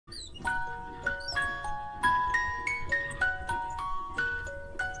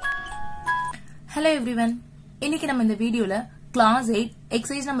Hello everyone. இன்னைக்கு நம்ம இந்த வீடியோல class 8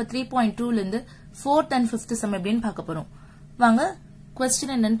 exercise number 3.2 ல இருந்து 4th and 5th sum எப்படின்னு பார்க்க போறோம். வாங்க question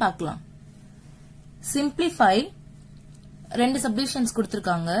என்னன்னு பார்க்கலாம். Simplify ரெண்டு subdivisions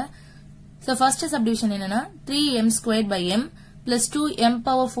கொடுத்திருக்காங்க. So first subdivision என்னன்னா 3m squared by m plus 2m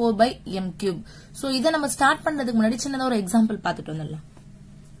power 4 by m cube. So இத நம்ம ஸ்டார்ட் பண்றதுக்கு முன்னாடி சின்னதா ஒரு எக்ஸாம்பிள் பார்த்துட்டு வந்துடலாம்.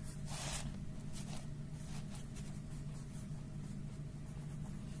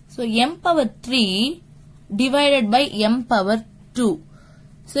 So m power 3 divided by m power 2.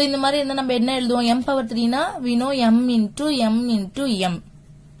 So இந்த மாதிரி இருந்தா நம்ம என்ன எழுதுவோம்? m power 3 னா we know m into m into m.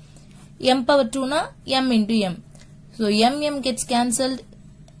 m power 2 னா m into m. So m gets cancelled.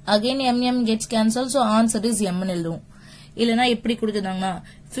 Again m gets cancelled. So answer is m னு எழுதுவோம். இல்லனா எப்படி கொடுத்திருந்தாங்கன்னா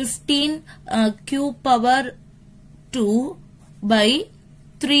 15 q power 2 by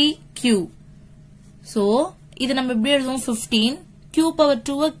 3q. So இது நம்ம எப்படி எழுதுவோம்? 15 q power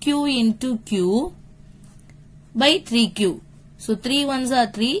 2 q into q by 3q. So 3 ones are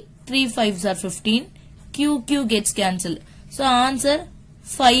 3, 3 5s are 15, q gets cancelled. So answer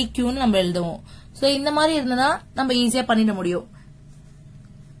 5q னு நம்ம எழுதுவோம். So இந்த மாதிரி இருந்தனா நம்ம ஈஸியா பண்ணிட முடியும்.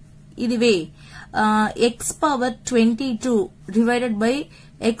 இதுவே x power 22 divided by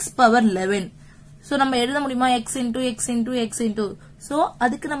x power 11. So நம்ம எழுத முடியுமா? x into x into x into. So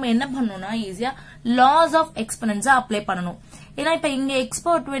அதுக்கு நம்ம என்ன பண்ணனும்னா ஈஸியா laws of exponents அப்ளை பண்ணனும். ஏன்னா இப்ப இங்க x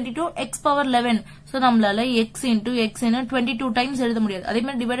power 22 x power 11. So நம்மளால x into x ன்னு 22 times எழுத முடியாது. அதே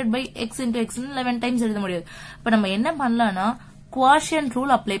மாதிரி divided by x into x ன்னு 11 times எழுத முடியாது. இப்ப நம்ம என்ன பண்ணலாம்னா quotient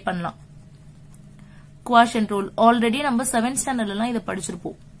rule அப்ளை பண்ணலாம். quotient rule ஆல்ரெடி நம்ம 7th ஸ்டாண்டர்ட்ல எல்லாம் இத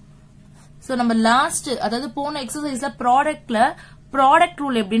படிச்சிருப்போம். So நம்ம லாஸ்ட் அதாவது போன எக்ஸர்சைஸ்ல ப்ராடக்ட்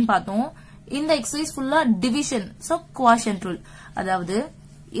ரூல் எப்படின்னு பார்த்தோம். இந்த எக்ஸர்சைஸ் ஃபுல்லா டிவிஷன். So quotient rule அதாவது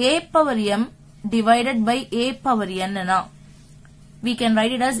a power m divided by a power n னா we can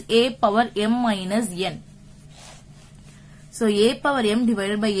write it as a power m minus n. So a power m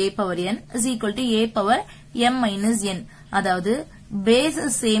divided by a power n is equal to a power m minus n. அதாவது base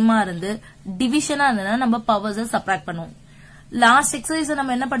சேமா இருந்து டிவிஷனா இருந்தனா நம்ம powers subtract பண்ணுவோம். Last exercise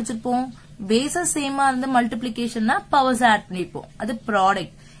நம்ம என்ன படிச்சிருப்போம்? Base சேமா இருந்து மல்டிப்ளிகேஷன்னா பவர்ஸ் ஆட் பண்ணிருப்போம். அது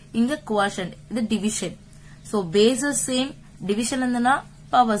ப்ராடக்ட். இங்க குவாஷன்ட், இது division. So base same, division இருந்தனா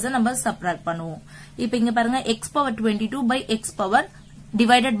பவர்ஸ் நம்ம சப்ட்ராக்ட் பண்ணுவோம். இப்ப இங்க பாருங்க x power 22 by x power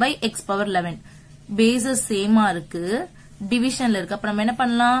divided by x power 11. Bases சேமா இருக்கு, டிவிஷன்ல இருக்கு. அப்ப நம்ம என்ன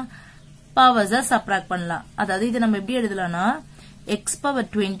பண்ணலாம்? பவர்ஸ் சப்ட்ராக்ட் பண்ணலாம். அதாவது இது நம்ம எப்படி எழுதலாம்னா x power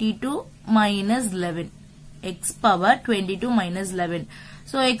 22 minus 11. x power 22 minus 11.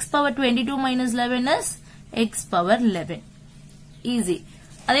 So x power 22 minus 11 is x power 11. Easy.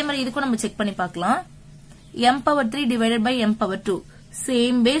 அதே மாதிரி இதுக்கும் நம்ம செக் பண்ணி பார்க்கலாம். m power 3 divided by m power 2.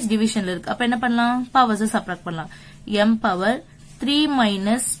 Same base டிவிஷன்ல இருக்கு. அப்ப என்ன பண்ணலாம்? பவர்ஸ் சப்ட்ராக்ட் பண்ணலாம். m power 3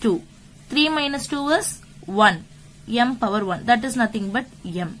 minus 2. 3 minus 2 is 1. m power 1. That is nothing but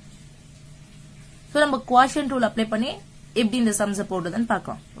m. So நம்ம quotient rule அப்ளை பண்ணி எப்படி இந்த சம்ஸ் போடுறதுன்னு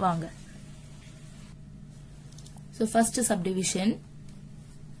பார்க்கலாம். வாங்க. So first subdivision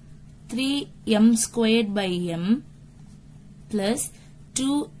 3m squared by m plus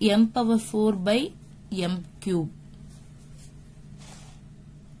 2m power 4 by m cube,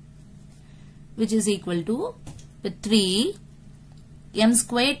 which is equal to 3 m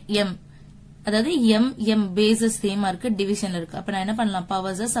squared m. அதாவது m bases same இருக்கு, டிவிஷன்ல இருக்கு. அப்ப நான் என்ன பண்ணலாம்?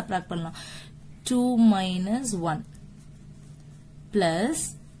 பவர்ஸ் சப்ட்ராக்ட் பண்ணலாம். 2 minus 1 plus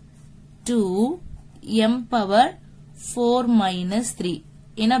 2m power 4 minus 3.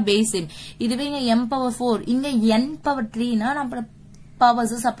 ஏன்னா பேஸ் சேம். இதுவே இங்க m power 4, இங்க n power 3 னா நம்ம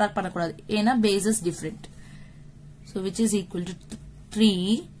பவர்ஸ் சப்ட்ராக்ட் பண்ணக்கூடாது. ஏன்னா bases different. So which is equal to 3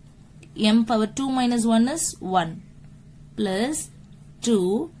 m power 2 minus 1 is 1 plus 2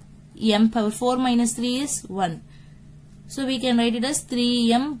 m power 4 minus 3 is 1. So we can write it as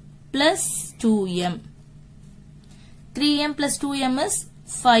 3m plus 2m. 3m plus 2m is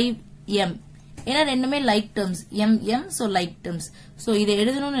 5m. ஏன்னா ரெண்டுமே like terms. m so like terms. So இதை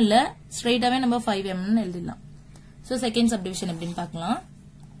எழுதணும்னு இல்ல, ஸ்ட்ரைட்டாவே நம்ம 5m னு எழுதிடலாம். So second subdivision எப்படின்னு பார்க்கலாம்.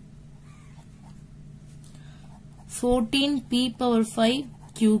 14p power 5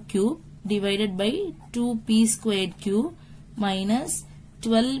 q cube divided by 2p squared q minus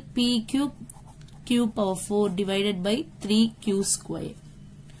 12p cube q power 4 divided by 3q square.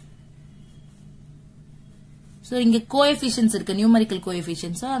 So இங்க coefficients இருக்கு, numerical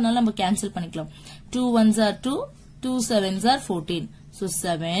coefficients. So அதனால நம்ம கேன்சல் பண்ணிக்கலாம். 2 1s are 2, 2 7s are 14. So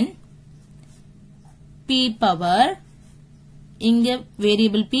 7 p power, இங்க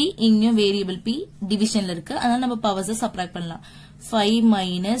variable p, இங்க variable p டிவிஷன்ல இருக்கு. அதனால நம்ம பவர்ஸ் சப்ட்ராக்ட் பண்ணலாம். 5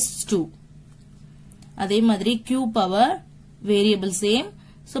 minus 2. அதே மாதிரி q power variable same.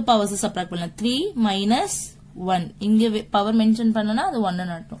 So powers subtract பண்ணலாம். 3 minus 1. இங்க power mention பண்ணனா அது 1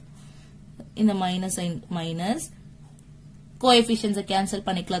 நாட்டும். இந்த minus sign minus. Coefficients cancel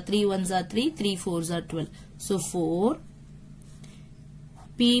பண்ணிக்கலாம். 3 1s are 3, 3 4s are 12. So 4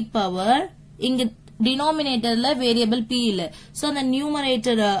 p power இங்க denominatorல variable p இல்ல. So அந்த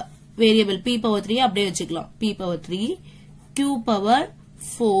numerator variable p power 3 அப்படியே வச்சுக்கலாம். p power 3 q power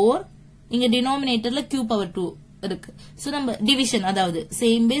 4 இங்க denominatorல q power 2 இருக்கு. So நம்ம division அதாவது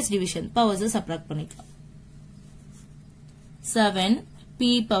same base division powers subtract பண்ணிக்கலாம். 7 p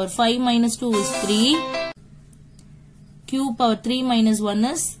power 5 minus 2 is 3 q power 3 minus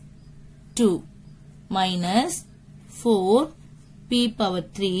 1 is 2 minus 4 p power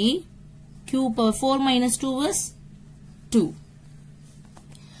 3 q power 4 minus 2 is 2.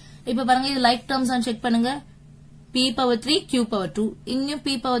 இப்ப பாருங்க இது like terms check பண்ணுங்க. p power 3 q power 2 இங்கயும்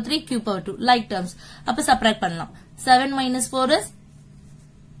p power 3 q power 2 like terms அப்ப subtract பண்ணலாம். 7 minus 4 is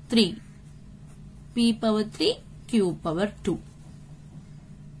 3 p power 3 q power 2.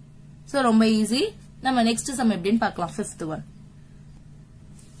 So ரொம்ப easy. நம்ம next sum எப்படின்னு பார்க்கலாம். fifth one.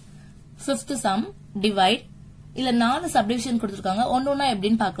 fifth sum divide இல்ல 4 subdivision கொடுத்திருக்காங்க. ஒண்ணொண்ணா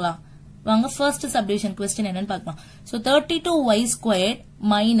எப்படின்னு பார்க்கலாம். வாங்க first subdivision question என்னன்னு பார்க்கலாம். So 32y squared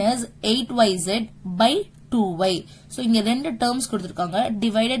minus 8yz by 2y. So இங்க ரெண்டு terms கொடுத்திருக்காங்க.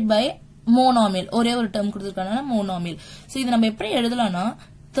 divided by monomial. ஒரே ஒரு term கொடுத்திருக்காங்க monomial. So இது நம்ம எப்படி எழுதலாம்னா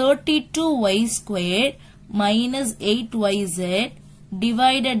 32y squared minus 8yz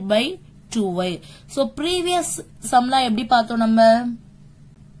divided by 2y. So previous sumல எப்படி பார்த்தோம் நம்ம?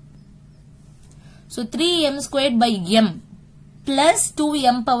 So 3m squared by m plus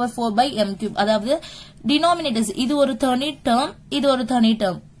 2m power 4 by m cube. அதாவது denominators இது ஒரு தனி term, இது ஒரு தனி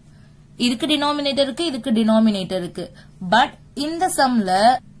term. இதுக்கு denominator இருக்கு, இதுக்கு denominator இருக்கு. பட் இந்த sumல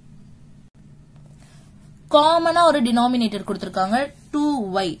காமனா ஒரு denominator கொடுத்திருக்காங்க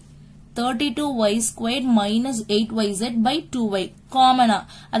 2y. 32y squared minus 8yz by 2y. காமனா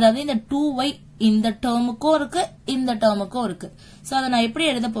அதாவது இந்த 2y இந்த termக்கும் இருக்கு, இந்த termக்கும் இருக்கு. சோ அத நான் எப்படி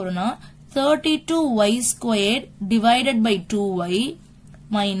எழுத போறேன்னா 32y squared divided by 2y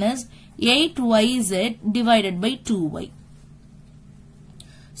minus 8yz divided by 2y.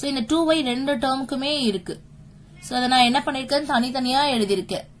 So இந்த 2y ரெண்டு termக்குமே இருக்கு. So அத நான் என்ன பண்ணிருக்கேன் தனித்தனியா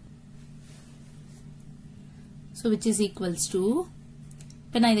எழுதியிருக்கேன். So which is equals to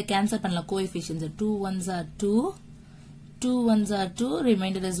இப்ப நான் இத கேன்சல் பண்ணலாம் coefficients. 2 1s are 2, 2 1s are 2,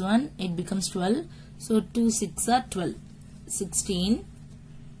 remainder is 1, it becomes 12. So 2 6 are 12, 16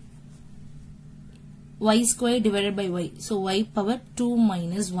 y square divided by y. So y power 2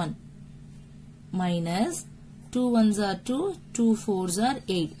 minus 1 minus 2 1s are 2, 2 4s are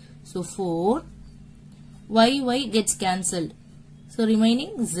 8. So 4 y gets cancelled. So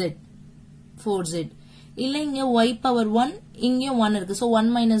remaining z 4z. இல்ல இங்க y power 1 இங்க 1 இருக்கு. So 1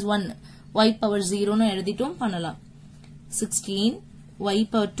 minus 1 y power 0 னு எழுதிட்டோம் பண்ணலாம். 16 y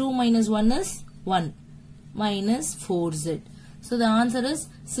power 2 minus 1 is 1 minus 4z. So the answer is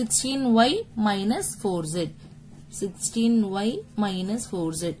 16y minus 4z. 16y minus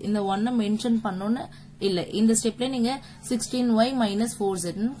 4z. இந்த 1 mention பண்ணோன்னு இல்ல. இந்த ஸ்டெப்ல நீங்க 16y minus 4z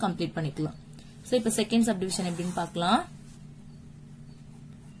னு கம்ப்ளீட் பண்ணிக்கலாம். So இப்ப செகண்ட் சப்டிவிஷன் எப்படின்னு பார்க்கலாம்.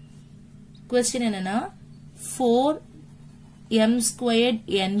 क्वेश्चन என்னன்னா 4m squared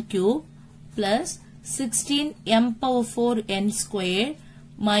n cube plus 16m power 4 n squared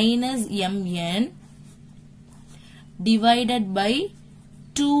minus mn divided by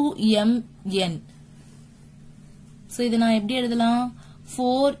 2mn. So இத நான் எப்படி எழுதலாம்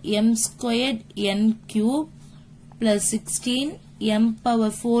 4m squared n cube plus 16m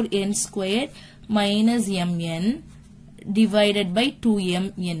power 4 n squared minus mn divided by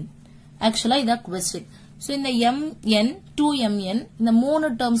 2mn. Actually இதா question. So இந்த mn 2mn இந்த மூணு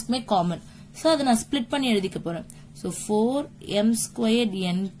termsக்குமே common. So அத நான் split பண்ணி எழுதிக்க போறேன். So 4m squared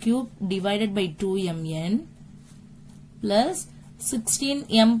n cube divided by 2mn plus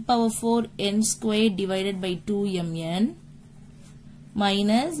 16m power 4 n squared divided by 2mn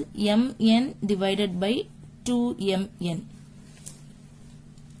minus mn divided by 2mn.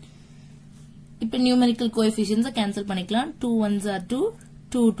 இப்ப numerical coefficients cancel பண்ணிக்கலாம். 2 1s are 2,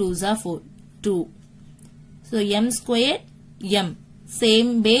 2 2s are 4, 2. So m squared m same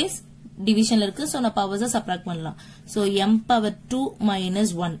base division இருக்கு. So நான் powers subtract பண்ணலாம். So m power 2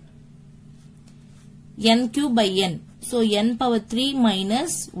 minus 1 n cube by n. So n power 3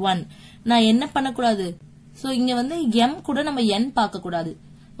 minus 1. நான் என்ன பண்ணக்கூடாது. So இங்க வந்து m கூட நம்ம n பார்க்க கூடாது.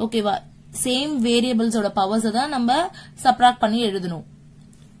 ஓகேவா. சேம் வேரியபிள்ஸ் ஓட பவர்ஸ் தான் நம்ம சப்ட்ராக்ட் பண்ணி எழுதணும்.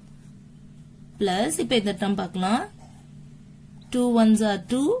 பிளஸ் இப்ப இந்த டேர்ம் பார்க்கலாம். 2 1s are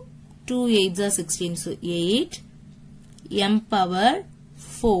 2, 2 8s are 16. So 8 m power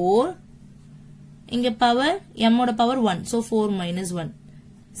 4 இங்க power m ஓட power 1 so 4 minus 1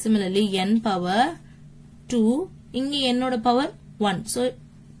 similarly n power 2 இங்க n ஓட power 1 so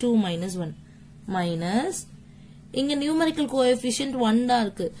 2 minus 1 minus இங்க numerical coefficient 1 தான்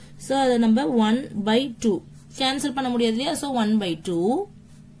இருக்கு so அத நம்ம 1 by 2 cancel பண்ண முடியாது இல்லையா so 1 by 2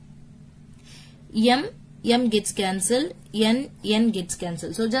 m gets cancelled n gets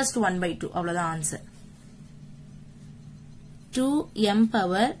cancelled so just 1 by 2 அவ்வளவுதான் answer 2m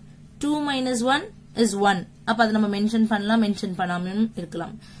power 2 minus 1 is 1 அப்ப அத நம்ம மென்ஷன் பண்ணலாம் மென்ஷன் பண்ணாமலும்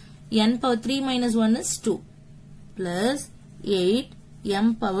இருக்கலாம் n power 3 minus 1 is 2 plus 8 m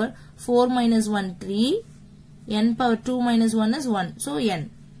power 4 minus 1 3 n power 2 minus 1 is 1 so n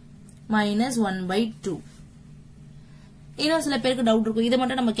minus 1 by 2 இன்னும் சில பேருக்கு doubt இருக்கும் இத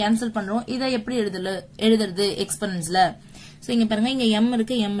மட்டும் நம்ம கேன்சல் பண்றோம் இத எப்படி எழுதுறது எக்ஸ்போனன்ட்ஸ்ல சோ இங்க பாருங்க இங்க m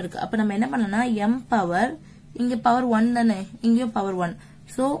இருக்கு அப்ப நம்ம என்ன பண்ணலாம் m பவர் இங்க பவர் 1 தானே இங்கயும் power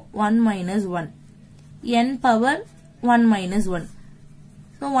 1 so 1 minus 1 n power 1 minus 1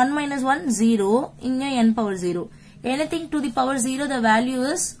 so 1 minus 1 0 இங்க n power 0 anything to the power 0 the value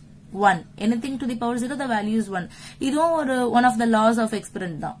is 1 anything to the power 0 the value is 1 இதுவும் ஒரு one of the laws of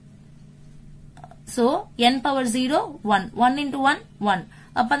exponent தான் so n power 0 1 1 into 1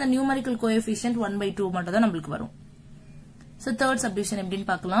 1 அப்ப அந்த numerical coefficient 1 by 2 மட்டும் தான் நமக்கு வரும் so third subdivision எப்படின்னு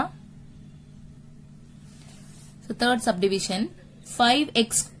பார்க்கலாம் so third subdivision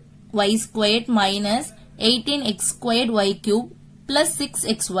 5xy squared minus 18x squared y cube plus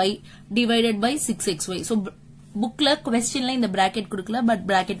 6xy divided by 6xy so bookல questionல இந்த bracket கொடுக்கல but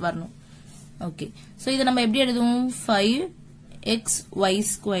bracket வரணும் okay so இத நம்ம எப்படி எழுதுவோம் 5xy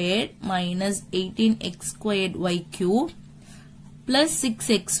squared minus 18x squared y cube plus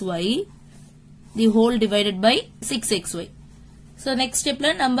 6xy the whole divided by 6xy so next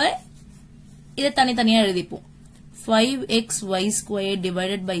stepல நம்ம இத தனித்தனியா எழுதிப்போம் 5xy squared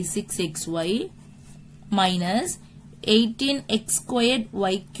divided by 6xy minus 18x squared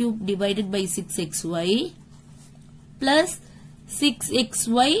y cube divided by 6xy plus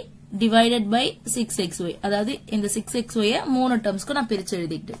 6xy divided by 6xy அதாவது இந்த 6xy மூணு டேர்ம்ஸ்க்கு நான் பிரிச்சு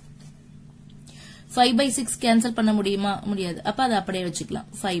எழுதிட்டேன் 5 by 6 cancel பண்ண முடியுமா முடியாது அப்ப அத அப்படியே வச்சுக்கலாம்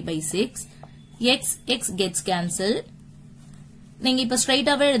 5 by 6 x gets cancelled நீங்க இப்ப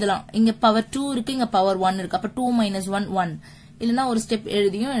ஸ்ட்ரைட்டாவே எழுதலாம் இங்க பவர் 2 இருக்கு இங்க பவர் 1 இருக்கு அப்ப 2 minus 1 1 இல்லனா ஒரு ஸ்டெப்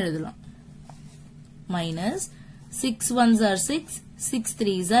எழுதியும் எழுதலாம் minus 6 ones are 6 6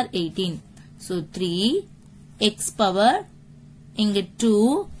 threes are 18 so 3 x power இங்க 2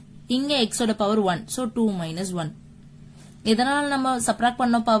 இங்க x ஓட பவர் 1 so 2 minus 1 இதனால நம்ம சப்ட்ராக்ட்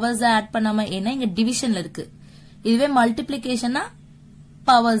பண்ண பவர்ஸ் ஆட் பண்ணாம ஏன்னா இங்க டிவிஷன்ல இருக்கு இதுவே மல்டிப்ளிகேஷன்னா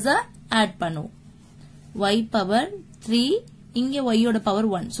பவர்ஸ் ஆட் பண்ணுவோம் y power 3 இங்க y ஓட power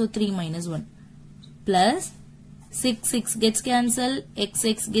 1 so 3 minus 1 plus 6 gets cancelled x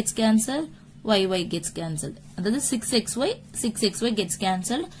gets cancelled y gets cancelled அதாவது 6xy gets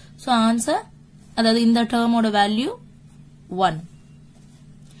cancelled so answer அதாவது இந்த term ஓட value 1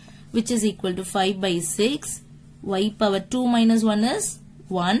 which is equal to 5 by 6 y power 2 minus 1 is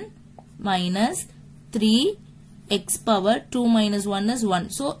 1 minus 3 x power 2 minus 1 is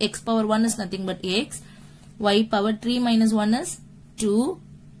 1 so x power 1 is nothing but x y power 3 minus 1 is 2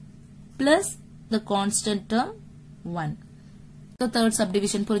 plus the constant term 1 so third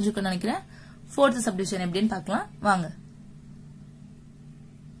subdivision புரிஞ்சுக்க நினைக்கிறேன் fourth subdivision எப்படின்னு பார்க்கலாம் வாங்க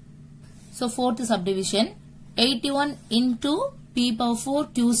so fourth subdivision 81 into p power 4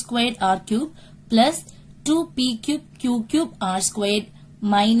 q squared r cube plus 2p cube q cube r squared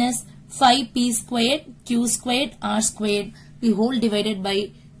minus 5p squared q squared r squared the whole divided by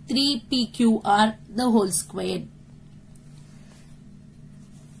 3pqr the whole squared.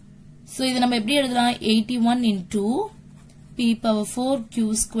 So இத நம்ம எப்படி எழுதலாம் 81 into p power 4 q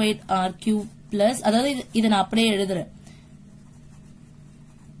squared r cube plus அதாவது இத நான் அப்படியே எழுதுறேன்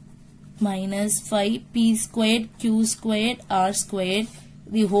minus 5p squared q squared r squared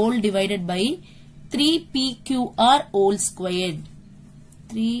the whole divided by 3pqr whole squared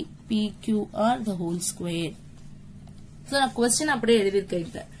 3pqr the whole squared. So நான் question அப்படியே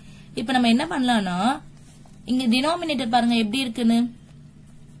எழுதிருக்கேன். இப்போ நம்ம என்ன பண்ணலாம்னா இங்க denominator பாருங்க எப்படி இருக்குன்னு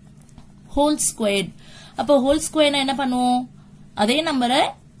whole squared. அப்ப whole squared என்ன பண்ணுவோம் அதே நம்பரை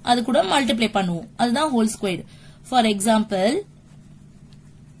அது கூட மல்டிப்ளை பண்ணுவோம் அதுதான் whole squared. For example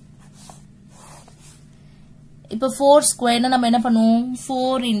இப்ப 4 squared நம்ம என்ன பண்ணுவோம்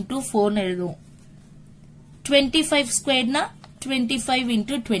 4 into 4 னு எழுதுவோம் 25 squared னா 25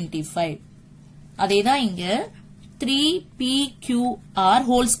 into 25 அதேதான் இங்க 3pqr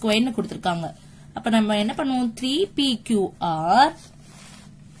whole square னு கொடுத்திருக்காங்க அப்ப நம்ம என்ன பண்ணுவோம் 3pqr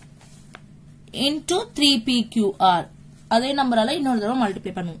into 3pqr அதே நம்பரால இன்னொரு தடவை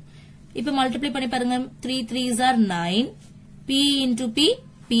மல்டிப்ளை பண்ணுவோம். இப்ப மல்டிப்ளை பண்ணி பாருங்க. 3 3s are 9, p into p,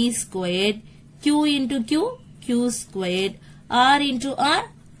 p squared, q into q, q squared, r into r,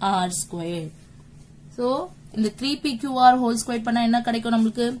 r squared. So, இந்த 3pqr whole squared பண்ணா என்ன கிடைக்கும்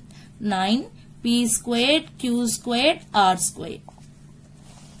நமக்கு? 9p squared, q squared, r squared.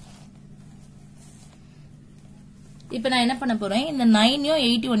 இப்ப நான் என்ன பண்ண போறேன்? இந்த 9யும்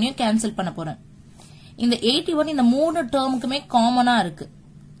 81யும் கேன்சல் பண்ண போறேன். இந்த 81 இந்த மூணு டேர்முக்குமே காமனா இருக்கு.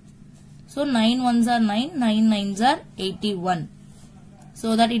 So 9 1s are 9, 9 9s are 81. So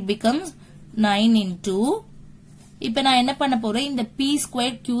that it becomes 9 into. இப்ப நான் என்ன பண்ண போறேன்? இந்த p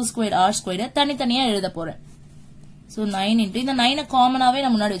squared, q squared, r squared தனித்தனியா எழுத போறேன். So 9 into இந்த 9 காமனாவே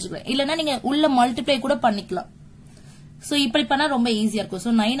நான் முன்னாடி வச்சுக்கிறேன். இல்லனா நீங்க உள்ள மல்டிப்ளை கூட பண்ணிக்கலாம். So இப்படி பண்ணா ரொம்ப ஈஸியா இருக்கும்.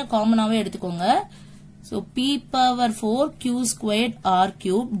 So 9 காமனாவே எடுத்துக்கோங்க. So p power 4 q squared r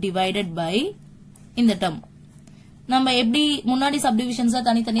cube divided by இந்த term. நம்ம எப்படி முன்னாடி சப்டிவிஷன்ஸா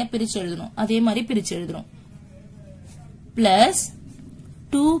தனித்தனியா பிரிச்சு எழுதணும் அதே மாதிரி பிரிச்சு எழுதுறோம். Plus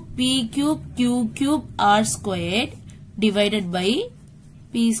 2p cube q cube r squared divided by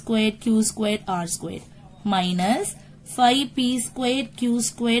p squared q squared r squared minus 5p squared q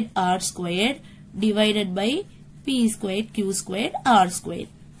squared r squared divided by p squared q squared r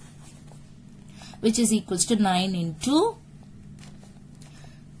squared, which is equals to 9 into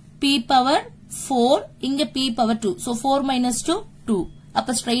p power 4 இங்க p power 2. So 4 minus 2 2.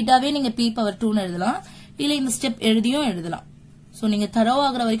 அப்ப ஸ்ட்ரைட்டாவே நீங்க p power 2 ன்னு எழுதலாம். இல்ல இந்த step எழுதியும் எழுதலாம். So நீங்க தரவு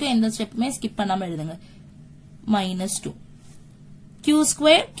ஆகுற வரைக்கும் எந்த ஸ்டெப்புமே ஸ்கிப் பண்ணாம எழுதுங்க. minus 2. q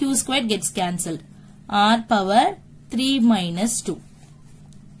squared gets cancelled. r power 3 minus 2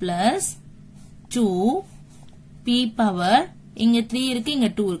 plus 2 p power இங்க 3 இருக்கு இங்க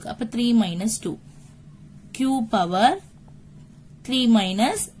 2 இருக்கு. அப்ப 3 minus 2. q power 3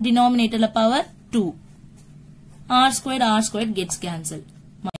 minus denominator power 2. r squared gets cancelled.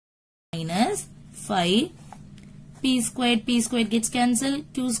 Minus 5. p squared gets cancelled.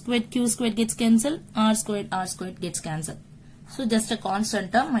 q squared gets cancelled. r squared gets cancelled. So just a constant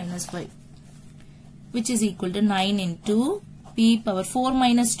term minus 5. Which is equal to 9 into p power 4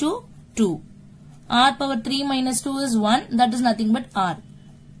 minus 2, 2. r power 3 minus 2 is 1. That is nothing but r.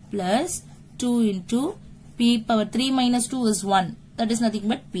 Plus 2 into p power 3 minus 2 is 1. That is nothing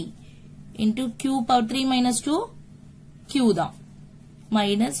but p. Into q power 3 minus 2, q தான்.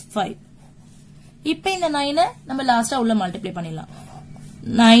 Minus 5. இப்ப இந்த 9 நம்ம லாஸ்டா உள்ள multiply பண்ணிடலாம்.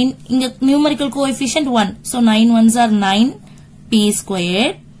 9 இங்க numerical coefficient 1. So 9 1s are 9 p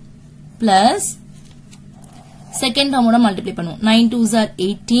squared plus second term ஓட multiply பண்ணுவோம். 9 2s are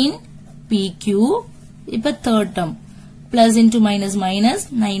 18 pq. இப்ப third term plus into minus minus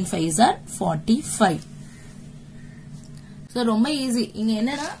 9 5s are 45. So ரொம்ப ஈஸி. இங்க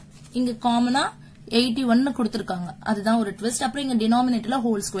என்னன்னா இங்க காமனா 81 கொடுத்திருக்காங்க. அதுதான் ஒரு ட்விஸ்ட். அப்புறம் இங்க டினாமினேட்டர்ல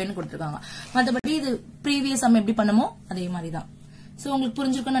ஹோல் ஸ்கொயர்னு கொடுத்திருக்காங்க. மத்தபடி இது ப்ரீவியஸ் சம் எப்படி பண்ணமோ அதே மாதிரி தான். சோ உங்களுக்கு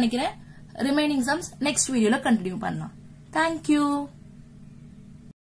புரிஞ்சிருக்கும்னு நினைக்கிறேன். ரிமைனிங் சம்ஸ் நெக்ஸ்ட் வீடியோல கண்டினியூ பண்ணலாம். Thank you.